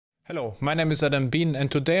Hello, my name is Adam Bean, and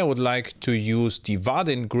today I would like to use the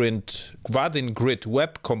Vaadin Grid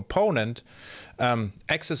web component,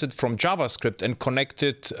 access it from JavaScript and connect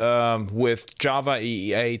it with Java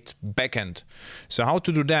EE8 backend. So how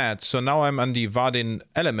to do that? So now I'm on the Vaadin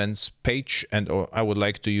elements page, and I would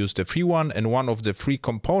like to use the free one, and one of the free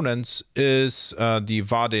components is the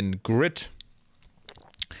Vaadin Grid.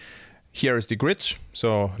 Here is the grid,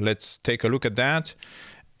 so let's take a look at that.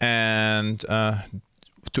 And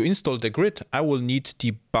to install the grid, I will need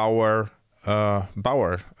the Bower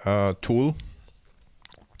tool.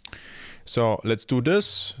 So let's do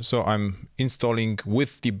this. So I'm installing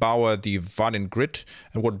with the Bower the Vaadin Grid,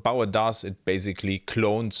 and what Bower does, it basically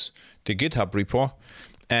clones the GitHub repo.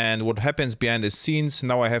 And what happens behind the scenes,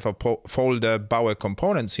 now I have a folder Bower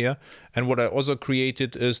components here, and what I also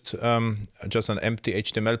created is just an empty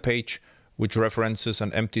HTML page which references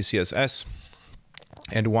an empty CSS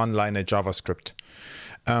and one line of JavaScript.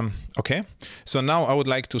 Okay, so now I would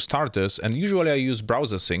like to start this, and usually I use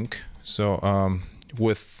browser sync, so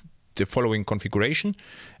with the following configuration.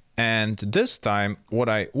 And this time what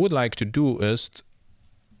I would like to do is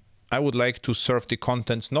I would like to serve the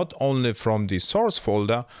contents not only from the source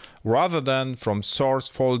folder, rather than from source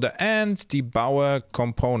folder and the Bower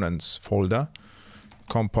components folder.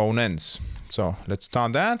 Components. So let's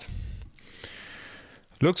start that.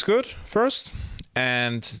 Looks good first.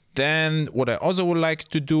 And then what I also would like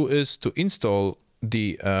to do is to install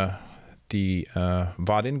the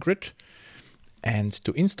Vaadin Grid. And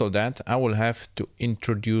to install that, I will have to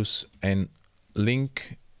introduce a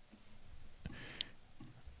link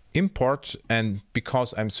import. And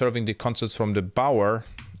because I'm serving the concepts from the Bower,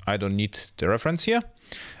 I don't need the reference here.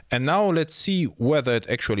 And now let's see whether it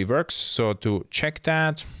actually works. So to check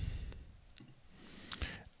that,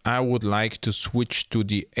 I would like to switch to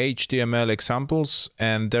the HTML examples,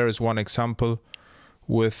 and there is one example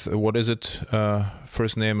with, what is it,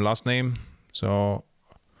 first name, last name. So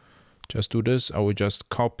just do this. I will just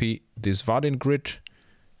copy this Vaadin Grid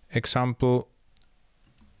example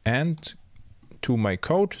and to my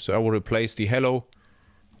code. So I will replace the hello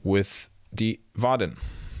with the Vaadin.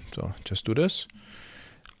 So just do this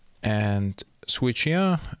and switch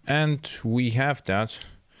here, and we have that,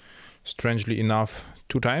 strangely enough,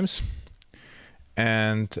 2 times.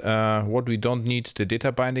 And what we don't need, the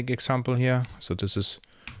data binding example here, so this is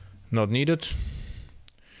not needed.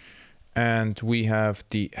 And we have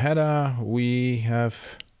the header, we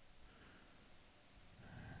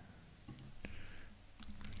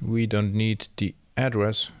don't need the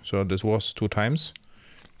address, so this was 2 times.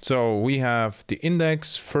 So we have the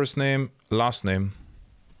index, first name, last name.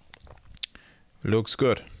 Looks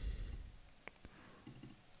good.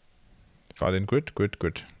 Vaadin Grid,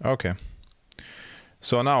 good. Okay.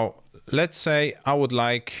 So now let's say I would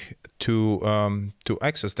like to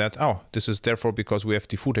access that. Oh, this is therefore because we have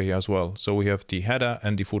the footer here as well. So we have the header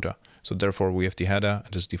and the footer. So therefore we have the header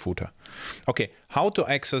and this is the footer. Okay, how to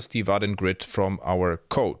access the Vaadin Grid from our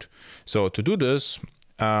code? So to do this,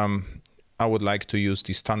 I would like to use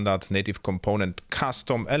the standard native component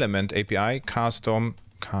custom element API, custom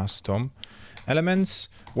elements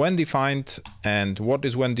when defined. And what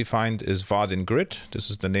is when defined is Vaadin Grid. This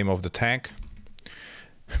is the name of the tag,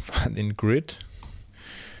 Vaadin Grid.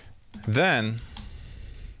 Then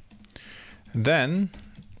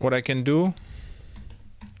what I can do,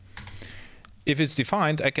 if it's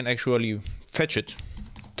defined, I can actually fetch it,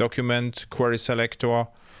 document, query selector,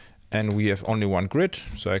 and we have only one grid.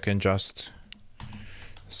 So I can just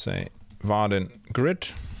say Vaadin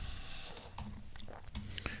Grid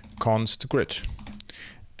const grid,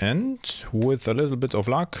 and with a little bit of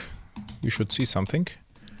luck we should see something.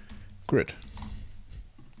 Grid.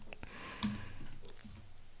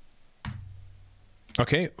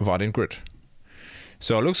 Okay, Vaadin Grid.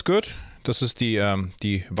 So it looks good. This is the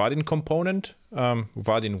Vaadin component,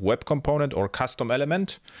 Vaadin web component or custom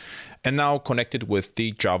element, and now connected with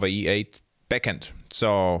the Java EE8 backend.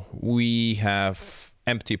 So we have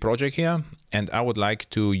empty project here, and I would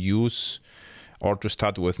like to use or to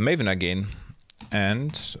start with Maven again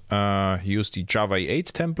and use the Java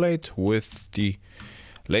EE8 template with the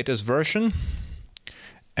latest version,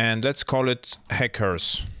 and let's call it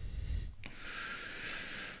hackers.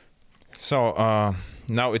 So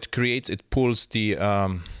now it pulls the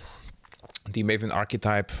Maven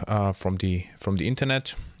archetype from the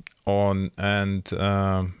internet on, and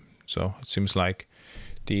so it seems like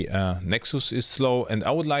the Nexus is slow, and I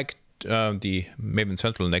would like the Maven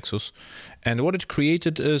Central Nexus. And what it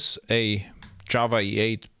created is a Java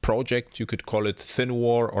EE8 project. You could call it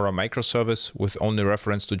ThinWar or a microservice with only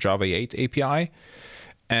reference to Java EE8 API.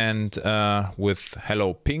 and with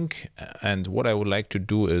hello pink. And what I would like to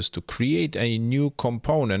do is to create a new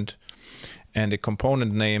component, and the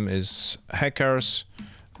component name is hackers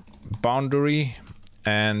boundary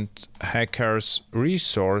and hackers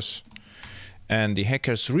resource, and the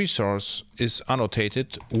hackers resource is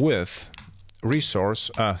annotated with resource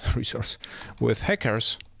with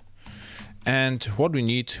hackers. And what we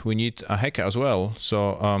need a hacker as well.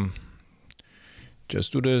 So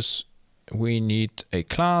just do this. We need a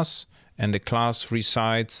class, and the class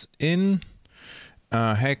resides in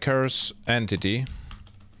hackers entity,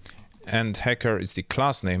 and hacker is the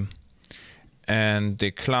class name, and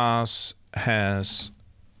the class has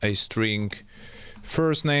a string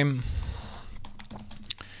first name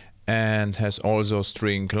and has also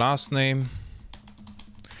string last name,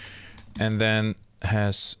 and then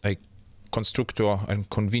has a constructor and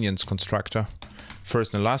convenience constructor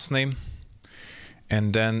first and last name.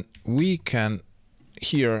 And then we can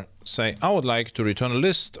here say I would like to return a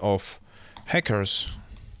list of hackers,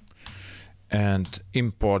 and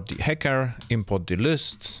import the hacker, import the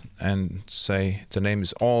list, and say the name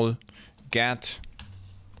is all get,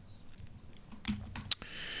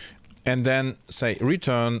 and then say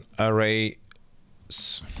return arrays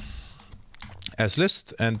as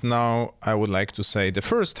list. And now I would like to say the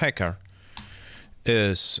first hacker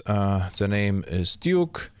is the name is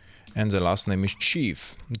Duke and the last name is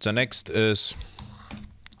Chief. The next is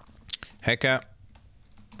hacker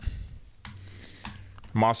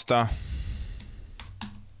master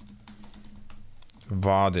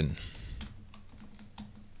Vaden.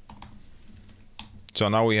 So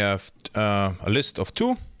now we have a list of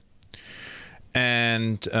 2,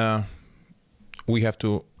 and we have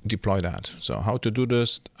to deploy that. So how to do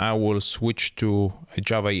this? I will switch to a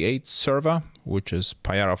Java 8 server, which is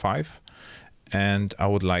Payara 5, and I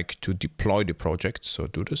would like to deploy the project. So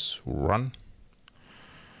do this, run.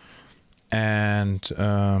 And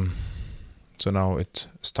so now it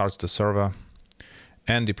starts the server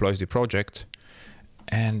and deploys the project,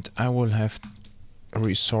 and I will have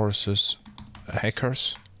resources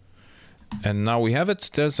hackers, and now we have it.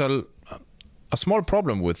 There's a small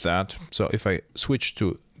problem with that. So if I switch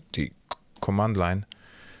to the command line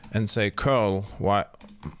and say curl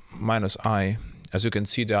 -i, as you can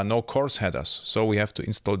see, there are no course headers, so we have to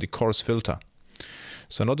install the course filter.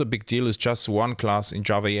 So not a big deal, it's just one class in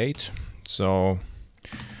Java 8. So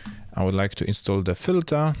I would like to install the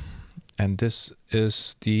filter, and this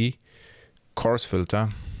is the course filter.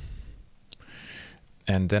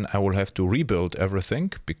 And then I will have to rebuild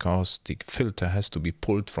everything because the filter has to be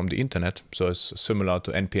pulled from the internet. So it's similar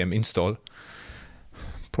to npm install,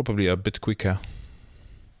 probably a bit quicker.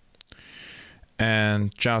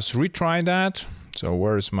 And just retry that. So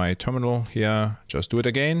where is my terminal here? Just do it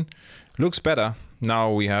again. Looks better.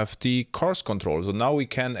 Now we have the course control. So now we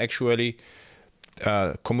can actually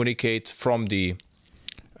communicate from the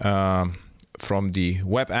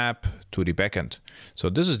web app to the backend. So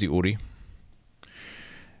this is the URI.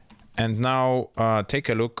 And now take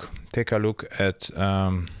a look at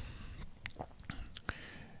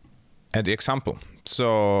the example.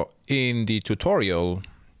 So in the tutorial,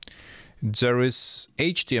 there is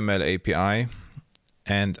HTML API,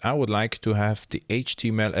 and I would like to have the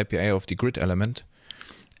HTML API of the grid element.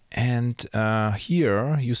 And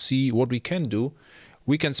here you see what we can do.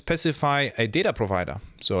 We can specify a data provider.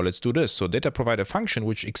 So let's do this. So data provider function,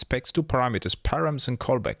 which expects 2 parameters, params and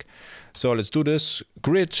callback. So let's do this.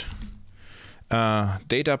 Grid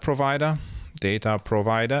data provider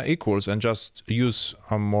equals, and just use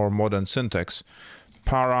a more modern syntax,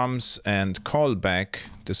 params and callback.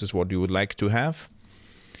 This is what you would like to have.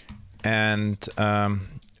 And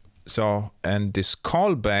and this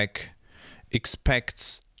callback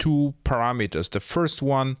expects 2 parameters. The first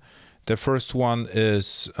one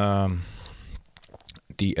is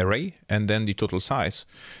the array, and then the total size.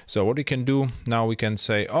 So what we can do now, we can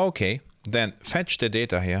say, okay, then fetch the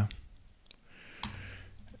data here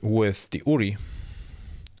with the URI.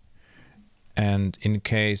 And in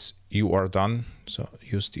case you are done, so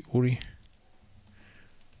use the URI.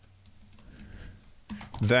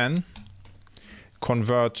 Then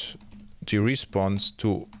convert the response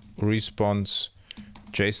to response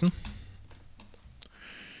JSON.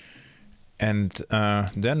 And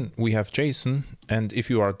then we have JSON. And if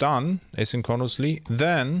you are done asynchronously,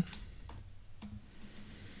 then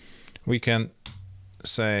we can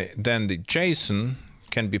say, then the JSON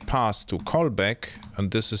can be passed to callback,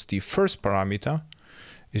 and this is the first parameter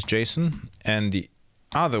is JSON, and the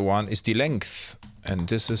other one is the length, and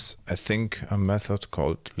this is, I think, a method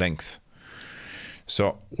called length.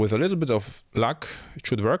 So with a little bit of luck, it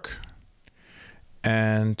should work,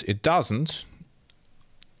 and it doesn't.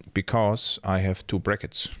 because I have 2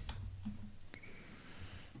 brackets.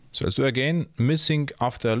 So let's do it again, missing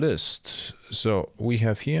after a list. So we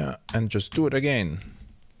have here, and just do it again.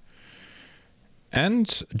 And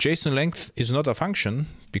JSON length is not a function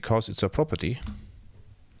because it's a property.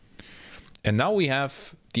 And now we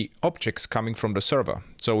have the objects coming from the server.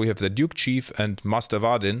 So we have the Duke Chief and Master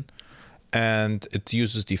Vaadin, and it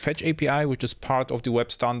uses the Fetch API, which is part of the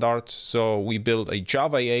web standard. So we built a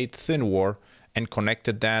Java 8 ThinWar and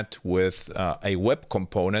connected that with a web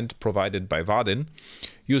component provided by Vaadin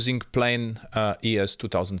using plain ES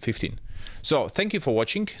 2015. So thank you for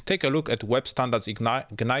watching. Take a look at Web Standards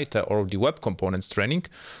Igniter or the Web Components training,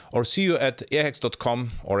 or see you at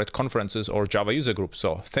airhacks.com or at conferences or Java user groups.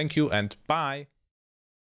 So thank you and bye.